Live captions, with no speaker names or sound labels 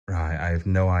have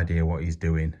no idea what he's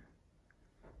doing.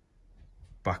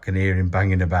 But I can hear him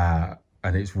banging about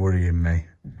and it's worrying me.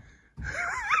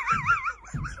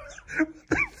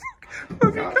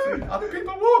 What have you got? Other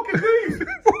people walking these.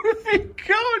 What have you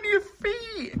got on your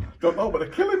feet? Don't know, but they're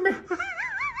killing me.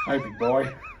 Hey, big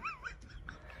boy.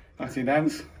 That's in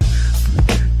hands.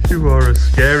 You are a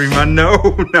scary man. No.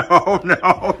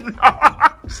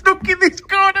 I'm stuck in this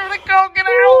corner and I can't get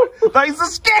out. That is the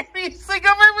scariest thing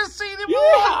I've ever seen in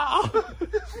my life.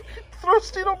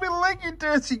 Thrusting on my leg, you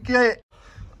dirty git.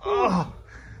 Oh.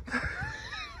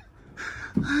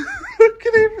 Look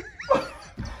at him.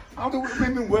 How do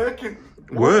women working?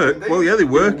 Work? Well, yeah, they're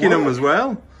working them as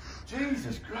well.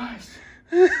 Jesus Christ.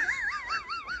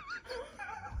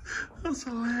 That's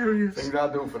hilarious. Things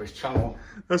I do for this channel.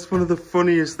 That's one of the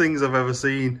funniest things I've ever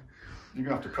seen. You're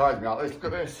going to have to cry me out. Look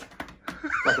at this.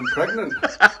 Like I'm pregnant.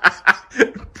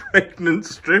 Pregnant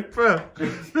stripper.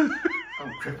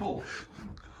 I'm crippled.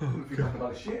 Oh, God. Talk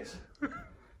about shit.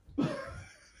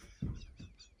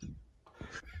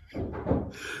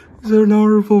 He's an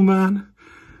horrible man.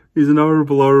 He's an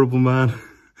horrible, horrible man.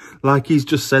 Like he's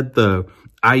just said though,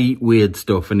 I eat weird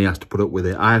stuff and he has to put up with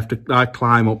it. I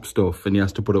climb up stuff and he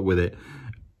has to put up with it.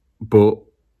 But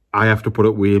I have to put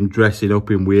up with him dressing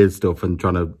up in weird stuff and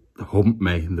trying to hump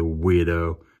me, the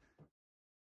weirdo.